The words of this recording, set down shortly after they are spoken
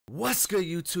What's good,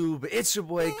 YouTube? It's your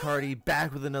boy Cardi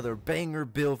back with another banger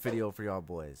build video for y'all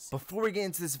boys. Before we get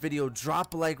into this video,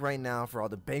 drop a like right now for all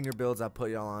the banger builds I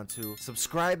put y'all onto.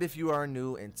 Subscribe if you are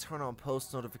new and turn on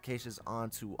post notifications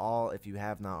onto all if you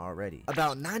have not already.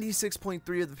 About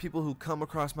 96.3% of the people who come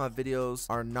across my videos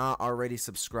are not already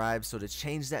subscribed, so to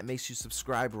change that, make sure you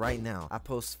subscribe right now. I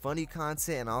post funny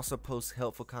content and I also post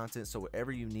helpful content, so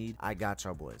whatever you need, I got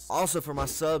y'all boys. Also, for my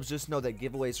subs, just know that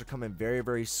giveaways are coming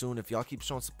very soon. If y'all keep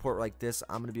showing support like this,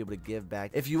 I'm gonna be able to give back.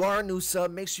 If you are a new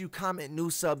sub, make sure you comment new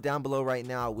sub down below right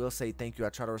now. I will say thank you. I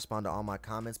try to respond to all my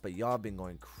comments, but y'all been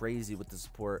going crazy with the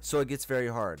support, so it gets very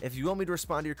hard. If you want me to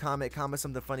respond to your comment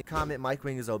something funny. Comment Mike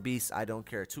Wing is obese, I don't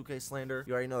care. 2K slander,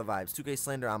 you already know the vibes. 2K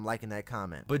slander, I'm liking that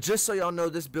comment. But just so y'all know,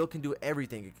 this build can do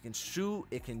everything. It can shoot,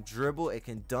 it can dribble, it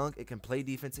can dunk, it can play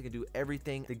defense, it can do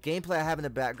everything. The gameplay I have in the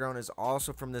background is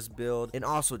also from this build. And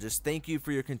also, just thank you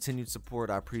for your continued support.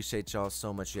 I appreciate y'all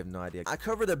so much, you have no idea. I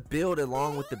cover the build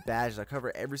along with the badges. I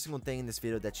cover every single thing in this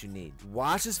video that you need.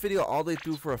 Watch this video all the way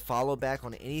through for a follow back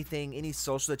on anything, any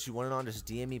social that you want it on. Just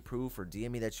DM me proof, or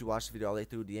DM me that you watched the video all the way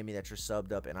through, DM me that you're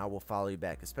subbed up, and I will follow you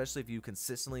back. Especially if you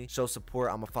consistently show support,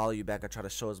 I'm gonna follow you back. I try to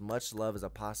show as much love as I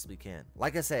possibly can.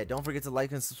 Like I said, don't forget to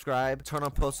like and subscribe. Turn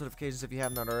on post notifications if you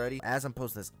have not already. As I'm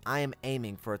posting this, I am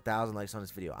aiming for 1,000 likes on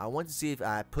this video. I want to see if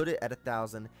I put it at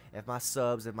 1,000, if my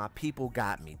subs, if my people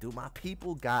got me. Dude, my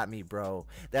people got me, bro.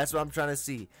 That's what I'm trying to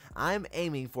see. I'm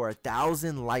aiming for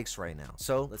 1,000 likes right now,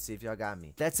 so let's see if y'all got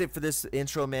me. That's it for this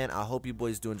intro, man. I hope you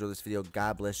boys do enjoy this video.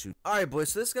 God bless you. All right, boys,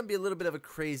 so this is gonna be a little bit of a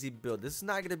crazy build. This is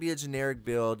not gonna be a generic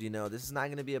build, you know. This is not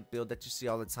gonna be a build that you see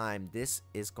all the time. This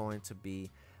is going to be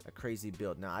a crazy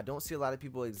build. Now, I don't see a lot of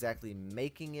people exactly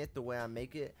making it the way I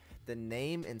make it. The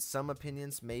name, in some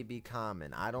opinions, may be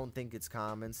common. I don't think it's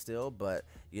common still, but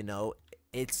you know,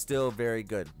 it's still very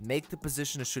good. Make the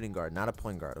position a shooting guard, not a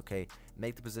point guard, okay?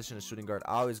 Make the position a shooting guard.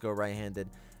 I always go right-handed.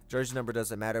 Jersey number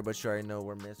doesn't matter, but you already know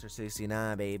we're Mr.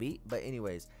 69, baby. But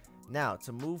anyways, now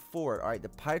to move forward, all right, the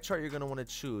pie chart you're going to want to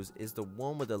choose is the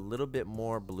one with a little bit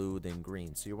more blue than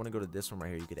green. So you want to go to this one right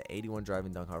here. You get an 81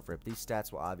 driving dunk half rip. These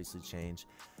stats will obviously change.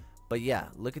 But yeah,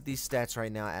 look at these stats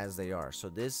right now as they are. So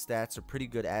these stats are pretty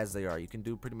good as they are. You can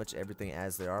do pretty much everything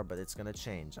as they are, but it's going to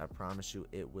change. I promise you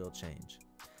it will change.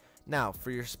 Now, for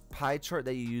your pie chart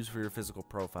that you use for your physical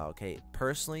profile, okay,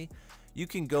 personally, you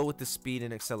can go with the speed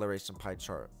and acceleration pie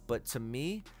chart. But to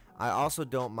me, I also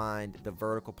don't mind the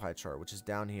vertical pie chart, which is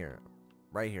down here,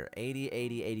 right here, 80,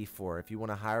 80, 84. If you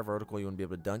want a higher vertical, you want to be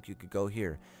able to dunk, you could go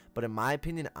here. But in my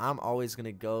opinion, I'm always going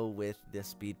to go with this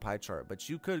speed pie chart. But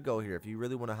you could go here if you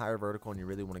really want a higher vertical and you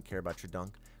really want to care about your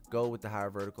dunk. Go with the higher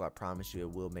vertical. I promise you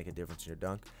it will make a difference in your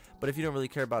dunk. But if you don't really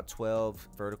care about 12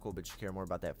 vertical, but you care more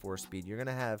about that 4 speed, you're going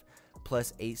to have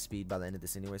plus 8 speed by the end of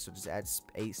this anyway. So just add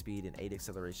 8 speed and 8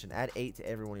 acceleration. Add 8 to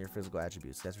every one of your physical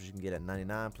attributes. That's what you can get at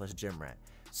 99 plus gym rat.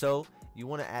 So you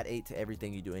want to add 8 to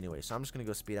everything you do anyway. So I'm just going to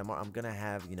go speed. I'm going to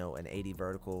have, you know, an 80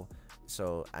 vertical,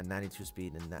 so a 92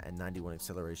 speed and 91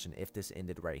 acceleration if this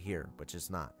ended right here, which is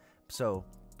not. So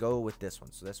go with this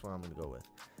one. So that's what I'm going to go with.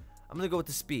 I'm going to go with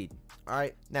the speed. All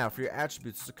right, now for your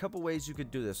attributes, there's a couple ways you could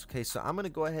do this. Okay, so I'm going to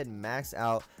go ahead and max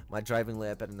out my driving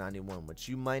layup at a 91, which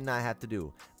you might not have to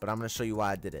do, but I'm going to show you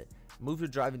why I did it. Move your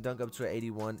driving dunk up to an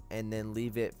 81 and then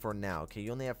leave it for now. Okay,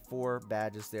 you only have 4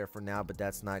 badges there for now, but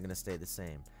that's not going to stay the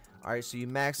same. All right, so you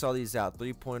max all these out: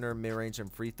 3-pointer, mid-range,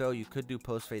 and free throw. You could do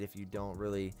post fade if you don't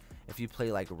really, if you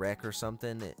play like rec or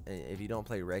something. If you don't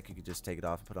play rec, you could just take it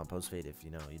off and put on post fade if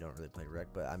you know you don't really play rec.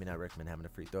 But I mean, I recommend having a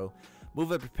free throw.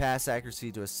 Move up your pass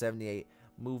accuracy to a 78.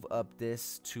 Move up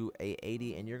this to a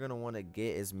 80, and you're going to want to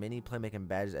get as many playmaking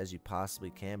badges as you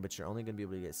possibly can, but you're only going to be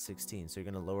able to get 16. So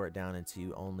you're going to lower it down until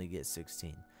you only get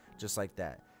 16, just like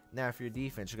that. Now for your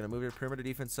defense, you're going to move your perimeter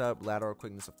defense up, lateral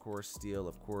quickness, of course, steal,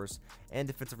 of course, and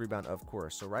defensive rebound, of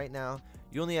course. So right now,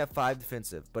 you only have 5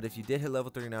 defensive, but if you did hit level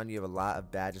 39, you have a lot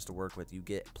of badges to work with. You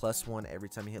get +1 every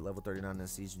time you hit level 39 in the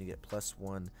season. You get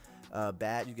 +1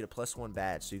 badge. You get a +1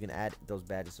 badge, so you can add those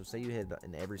badges. So say you hit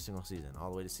in every single season, all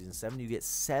the way to season 7, you get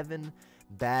 7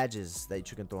 badges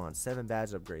that you can throw on, 7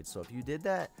 badge upgrades. So if you did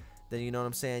that, then you know what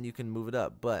I'm saying, you can move it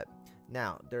up. But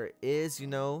now there is, you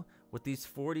know, with these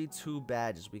 42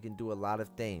 badges, we can do a lot of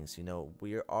things. You know,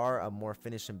 we are a more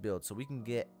finishing build, so we can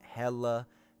get hella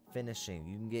finishing.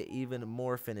 You can get even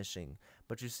more finishing.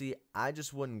 But you see, I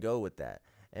just wouldn't go with that.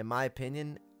 In my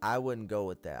opinion, I wouldn't go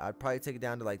with that. I'd probably take it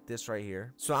down to like this right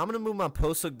here. So I'm going to move my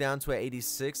post hook down to an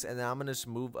 86, and then I'm going to just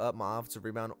move up my offensive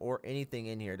rebound or anything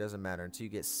in here. It doesn't matter until you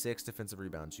get 6 defensive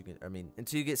rebounds.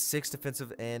 Until you get 6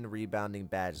 defensive and rebounding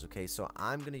badges. Okay, so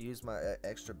I'm going to use my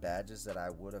extra badges that I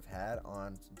would have had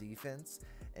on defense,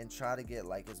 and try to get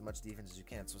like as much defense as you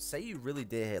can. So say you really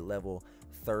did hit level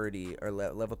 30 or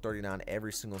level 39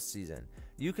 every single season,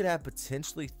 you could have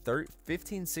potentially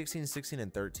 15, 16, 16,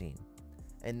 and 13.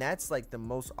 And that's like the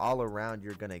most all around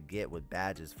you're gonna get with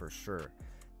badges for sure.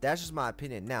 That's just my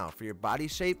opinion. Now for your body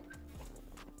shape,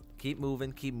 keep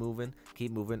moving, keep moving,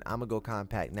 keep moving. I'm gonna go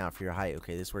compact. Now for your height,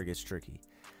 okay, this is where it gets tricky.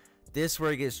 This is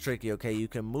where it gets tricky, okay? You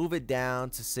can move it down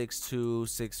to 6'2",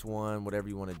 6'1", whatever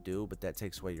you want to do, but that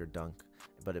takes away your dunk,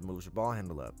 but it moves your ball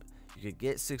handle up. You could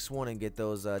get 6'1" and get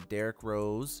those Derrick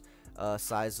Rose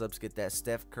size ups, get that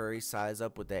Steph Curry size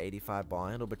up with that 85 ball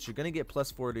handle, but you're gonna get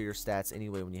 +4 to your stats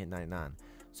anyway when you hit 99.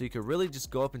 So you could really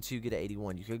just go up until you get an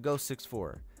 81. You could go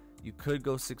 6'4". You could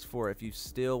go 6'4" if you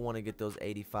still want to get those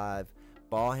 85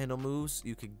 ball handle moves.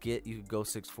 You could go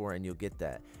 6'4" and you'll get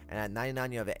that. And at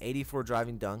 99 you have an 84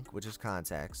 driving dunk, which is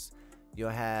contacts. You'll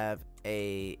have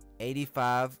a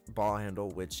 85 ball handle,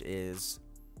 which is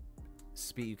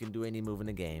speed. You can do any move in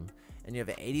the game. And you have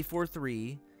an 84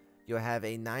 3. You'll have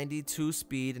a 92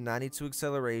 speed, 92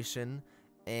 acceleration,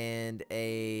 and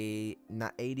a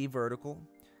 80 vertical.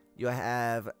 You'll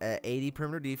have a 80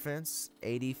 perimeter defense,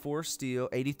 84 steal,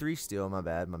 83 steal. My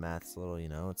bad, my math's a little, you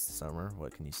know, it's the summer.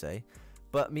 What can you say?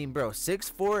 But I mean, bro,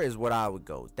 6'4" is what I would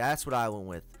go. That's what I went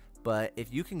with. But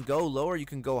if you can go lower, you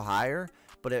can go higher.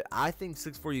 But I think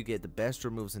 6'4", you get the best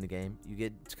moves in the game. You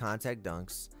get contact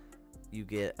dunks. You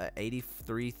get an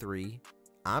 83 3.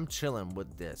 I'm chilling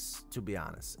with this, to be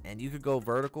honest. And you could go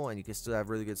vertical, and you can still have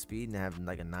really good speed and have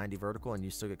like a 90 vertical, and you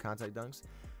still get contact dunks.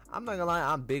 I'm not gonna lie,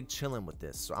 I'm big chilling with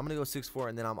this. So I'm gonna go 6'4",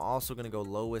 and then I'm also gonna go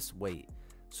lowest weight.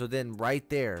 So then right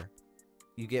there,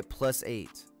 you get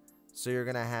 +8. So you're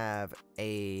gonna have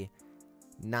a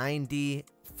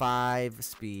 95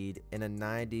 speed and a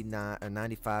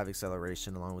 95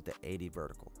 acceleration along with the 80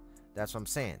 vertical. That's what I'm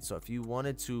saying. So if you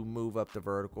wanted to move up the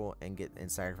vertical and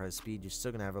sacrifice speed, you're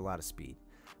still gonna have a lot of speed.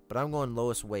 But I'm going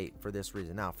lowest weight for this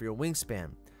reason. Now for your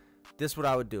wingspan, this is what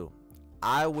I would do.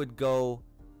 I would go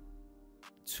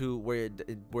to where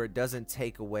it doesn't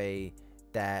take away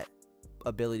that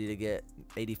ability to get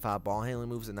 85 ball handling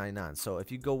moves at 99. So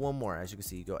if you go one more, as you can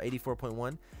see, you go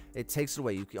 84.1, it takes it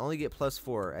away. You can only get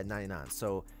 +4 at 99.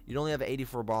 So you'd only have an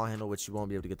 84 ball handle, which you won't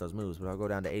be able to get those moves. But I'll go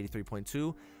down to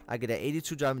 83.2. I get an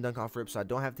 82 driving dunk off rip, so I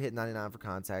don't have to hit 99 for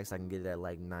contacts. I can get it at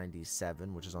like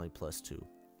 97, which is only +2.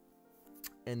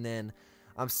 And then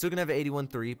I'm still gonna have an 81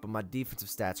 3, but my defensive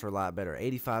stats are a lot better.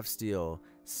 85 steal,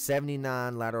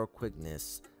 79 lateral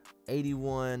quickness,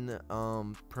 81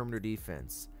 perimeter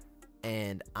defense.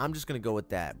 And I'm just gonna go with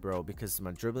that, bro, because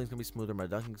my dribbling is gonna be smoother, my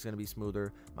dunking is gonna be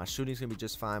smoother, my shooting is gonna be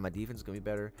just fine, my defense is gonna be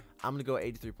better. I'm gonna go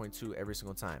 83.2 every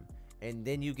single time. And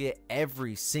then you get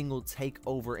every single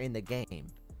takeover in the game.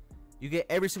 You get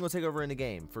every single takeover in the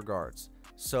game for guards.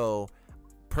 So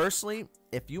personally,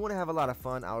 if you want to have a lot of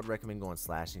fun, I would recommend going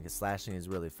slashing, because slashing is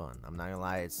really fun. I'm not gonna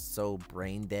lie, it's so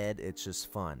brain dead, it's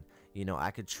just fun. You know,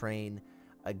 I could train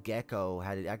a gecko,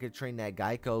 I could train that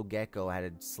gecko how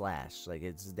to slash. Like,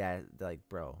 it's that, like,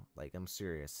 bro, like, I'm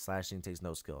serious. Slashing takes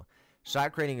no skill.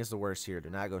 Shot creating is the worst here. Do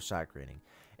not go shot creating.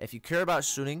 If you care about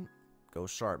shooting, go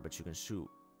sharp, but you can shoot.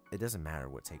 It doesn't matter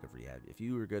what takeover you have. If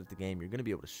you were good at the game, you're gonna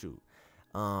be able to shoot.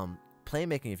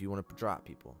 Playmaking, if you want to drop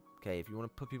people. Okay, if you want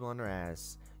to put people on their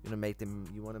ass, you want to make them,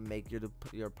 you want to make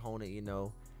your opponent, you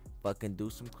know, fucking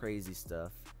do some crazy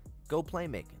stuff, go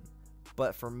playmaking.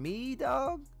 But for me,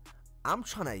 dog, I'm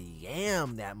trying to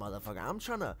yam that motherfucker. I'm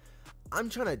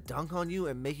trying to dunk on you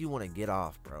and make you want to get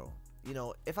off, bro. You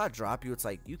know, if I drop you, it's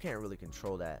like you can't really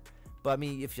control that. But I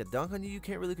mean, if you dunk on you, you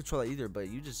can't really control that either. But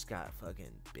you just got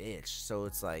fucking bitch. So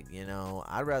it's like, you know,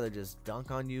 I'd rather just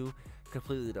dunk on you,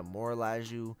 completely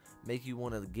demoralize you, make you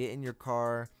want to get in your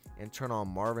car and turn on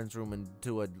Marvin's Room and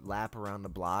do a lap around the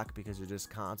block because you're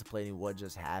just contemplating what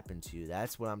just happened to you.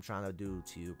 That's what I'm trying to do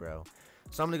to you, bro.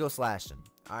 So I'm gonna go slashing.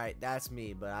 All right, that's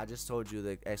me, but I just told you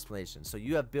the explanation. So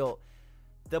you have built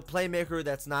the playmaker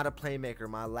that's not a playmaker.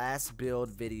 My last build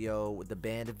video, the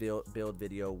band build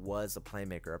video, was a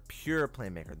playmaker, a pure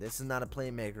playmaker. This is not a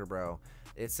playmaker, bro.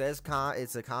 It says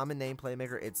it's a common name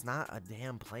playmaker. It's not a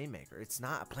damn playmaker. It's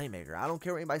not a playmaker. I don't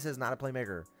care what anybody says. Not a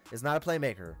playmaker. It's not a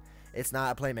playmaker. It's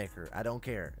not a playmaker. I don't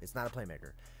care. It's not a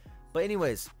playmaker. But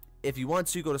anyways, if you want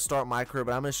to, go to start my career.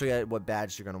 But I'm gonna show you what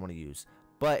badge you're gonna want to use.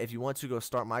 But if you want to go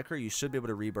start my career, you should be able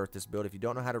to rebirth this build. If you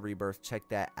don't know how to rebirth, check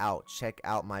that out. Check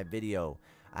out my video.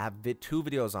 I have 2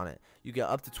 videos on it. You get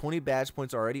up to 20 badge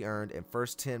points already earned and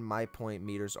first 10 my point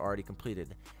meters already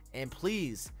completed. And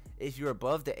please, if you're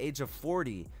above the age of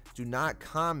 40, do not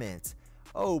comment,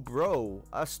 "Oh bro,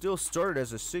 I still started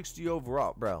as a 60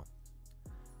 overall." Bro,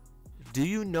 do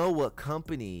you know what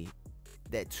company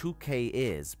that 2K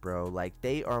is, bro. Like,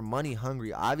 they are money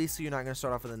hungry. Obviously, you're not going to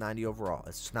start off with a 90 overall.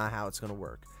 It's just not how it's going to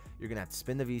work. You're going to have to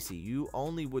spend the VC. You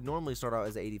only would normally start out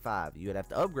as 85. You would have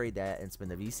to upgrade that and spend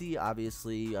the VC.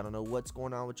 Obviously, I don't know what's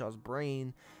going on with y'all's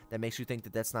brain that makes you think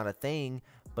that that's not a thing.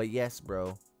 But yes,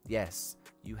 bro. Yes,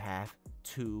 you have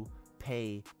to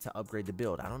pay to upgrade the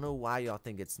build. I don't know why y'all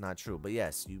think it's not true. But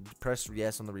yes, you press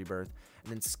yes on the rebirth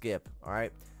and then skip. All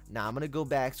right. Now, I'm going to go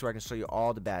back so I can show you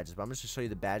all the badges. But I'm just going to show you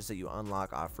the badges that you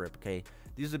unlock off rip, okay?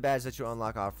 These are the badges that you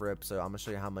unlock off rip. So I'm going to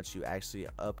show you how much you actually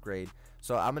upgrade.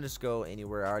 So I'm going to just go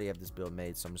anywhere. I already have this build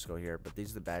made, so I'm just going to go here. But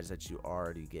these are the badges that you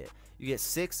already get. You get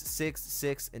 6, 6,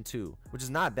 6, and 2, which is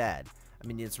not bad. I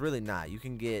mean, it's really not. You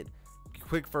can get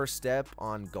quick first step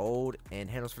on gold and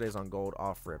handles for days on gold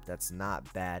off rip. That's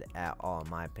not bad at all, in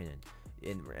my opinion.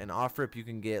 In off rip, you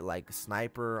can get like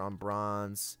sniper on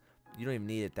bronze. You don't even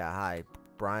need it that high.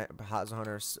 Hot Zone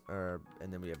Hunters,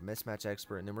 and then we have mismatch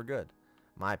expert, and then we're good,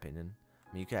 my opinion.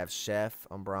 I mean, you could have chef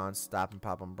on bronze, stop and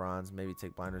pop on bronze, maybe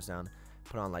take blinders down,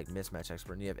 put on like mismatch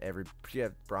expert, and you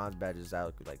have bronze badges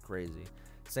out like crazy.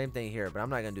 Same thing here, but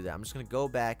I'm not gonna do that. I'm just gonna go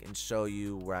back and show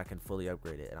you where I can fully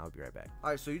upgrade it, and I'll be right back.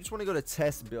 All right, so you just want to go to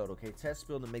test build, okay? Test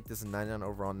build to make this a 99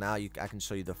 overall. Now I can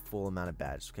show you the full amount of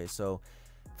badges, okay? So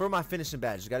for my finishing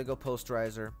badges, you got to go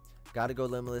posterizer. Got to go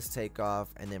limitless takeoff,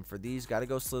 and then for these, got to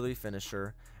go slithery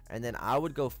finisher, and then I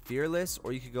would go fearless,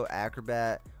 or you could go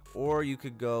acrobat, or you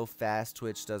could go fast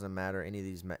twitch. Doesn't matter. Any of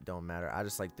these don't matter. I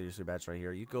just like these three bats right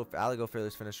here. You go, I'll go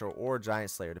fearless finisher or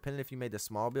giant slayer. Depending if you made the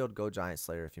small build, go giant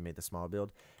slayer. If you made the small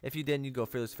build, if you didn't, you go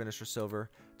fearless finisher silver,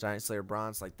 giant slayer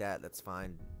bronze, like that. That's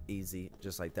fine, easy,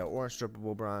 just like that, or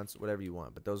unstrippable bronze, whatever you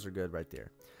want. But those are good right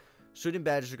there. Shooting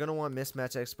badges, you're going to want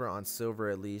mismatch expert on silver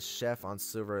at least, chef on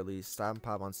silver at least, stop and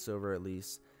pop on silver at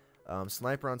least,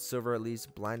 sniper on silver at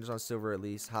least, blinders on silver at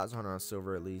least, hot zone hunter on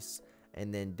silver at least,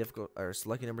 and then difficult or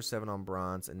lucky number 7 on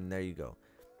bronze, and there you go.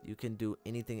 You can do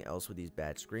anything else with these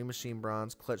badges. Green machine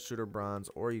bronze, clutch shooter bronze,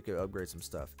 or you could upgrade some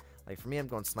stuff. Like for me, I'm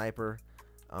going sniper,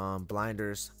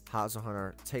 blinders, hot zone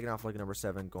hunter, taking off lucky number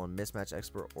 7, going mismatch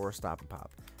expert or stop and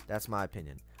pop. That's my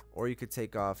opinion. Or you could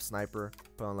take off sniper,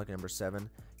 put on lucky number 7.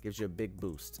 Gives you a big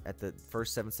boost at the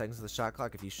first 7 seconds of the shot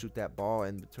clock. If you shoot that ball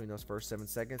in between those first 7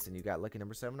 seconds and you got lucky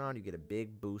number 7 on, you get a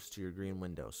big boost to your green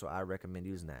window. So I recommend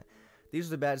using that. These are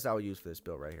the badges I would use for this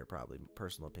build right here, probably,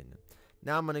 personal opinion.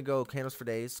 Now I'm going to go candles for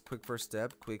days, quick first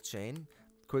step, quick chain.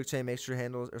 Quick chain makes your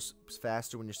handles are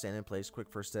faster when you're standing in place. Quick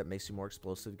first step makes you more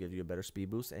explosive, gives you a better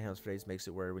speed boost. And handles for days makes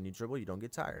it where when you dribble, you don't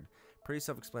get tired. Pretty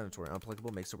self-explanatory.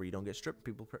 Unpluggable makes it where you don't get stripped.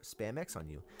 People spam X on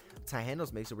you. Tie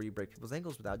handles makes it where you break people's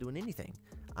ankles without doing anything.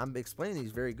 I'm explaining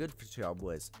these very good for y'all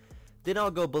boys. Then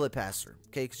I'll go bullet passer,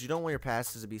 okay? Because you don't want your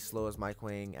passes to be slow as Mike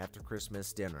Wang after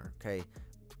Christmas dinner, okay?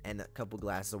 And a couple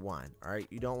glasses of wine, all right?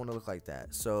 You don't want to look like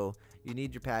that. So you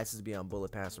need your passes to be on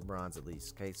bullet passer bronze at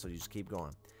least, okay? So you just keep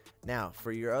going. Now,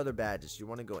 for your other badges, you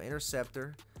want to go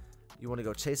Interceptor, you want to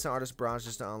go Chasing Artist Bronze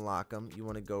just to unlock them, you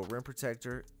want to go Rim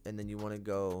Protector, and then you want to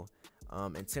go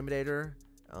Intimidator,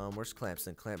 where's Clamps?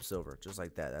 Clamp Silver, just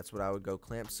like that. That's what I would go,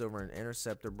 Clamp Silver and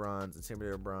Interceptor Bronze,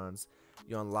 Intimidator Bronze.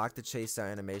 You unlock the Chase Out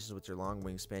animations with your long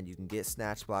wingspan. You can get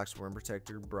Snatch Blocks, Rim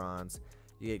Protector Bronze.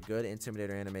 You get good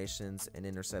Intimidator animations, and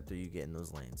Interceptor you get in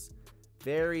those lanes.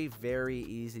 Very, very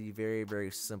easy, very, very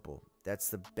simple. That's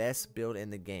the best build in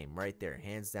the game right there.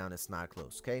 Hands down, it's not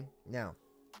close, okay? Now,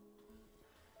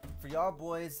 for y'all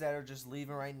boys that are just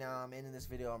leaving right now, I'm ending this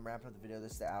video. I'm wrapping up the video.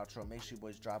 This is the outro. Make sure you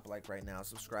boys drop a like right now.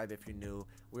 Subscribe if you're new.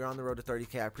 We're on the road to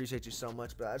 30K. I appreciate you so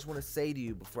much, but I just want to say to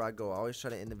you before I go, I always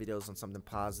try to end the videos on something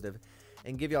positive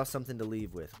and give y'all something to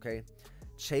leave with, okay?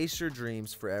 Chase your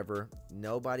dreams forever.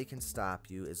 Nobody can stop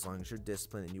you as long as you're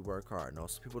disciplined and you work hard.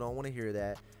 Most people don't want to hear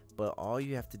that. But all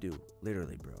you have to do,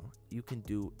 literally, bro, you can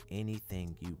do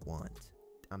anything you want.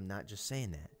 I'm not just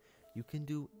saying that. You can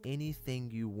do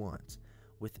anything you want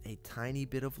with a tiny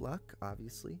bit of luck,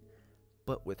 obviously.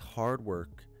 But with hard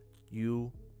work,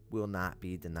 you will not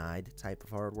be denied type of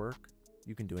hard work.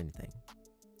 You can do anything.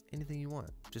 Anything you want.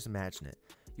 Just imagine it.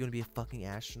 You want to be a fucking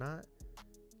astronaut?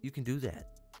 You can do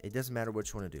that. It doesn't matter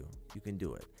what you want to do. You can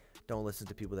do it. Don't listen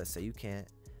to people that say you can't.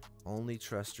 Only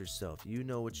trust yourself. You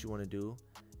know what you want to do.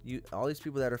 All these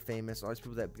people that are famous, all these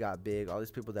people that got big, all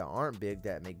these people that aren't big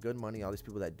that make good money, all these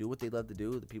people that do what they love to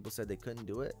do, the people said they couldn't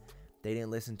do it, they didn't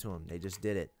listen to them. They just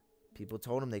did it. People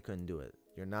told them they couldn't do it.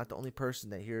 You're not the only person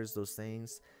that hears those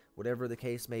things. Whatever the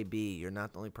case may be, you're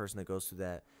not the only person that goes through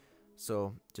that.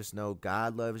 So just know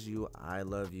God loves you, I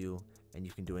love you, and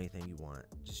you can do anything you want.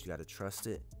 Just you got to trust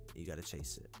it, you got to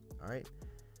chase it. All right?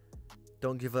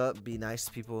 Don't give up. Be nice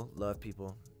to people. Love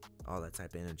people. All that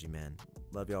type of energy, man.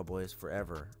 Love y'all boys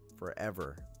forever.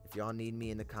 Forever. If y'all need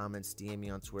me in the comments, DM me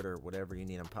on Twitter, whatever you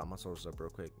need. I'm popping my socials up real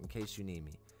quick in case you need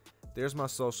me. There's my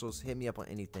socials. Hit me up on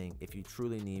anything if you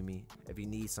truly need me. If you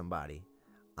need somebody,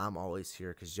 I'm always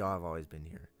here because y'all have always been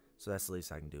here. So that's the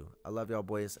least I can do. I love y'all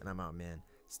boys, and I'm out, man.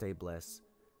 Stay blessed.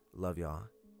 Love y'all.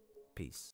 Peace.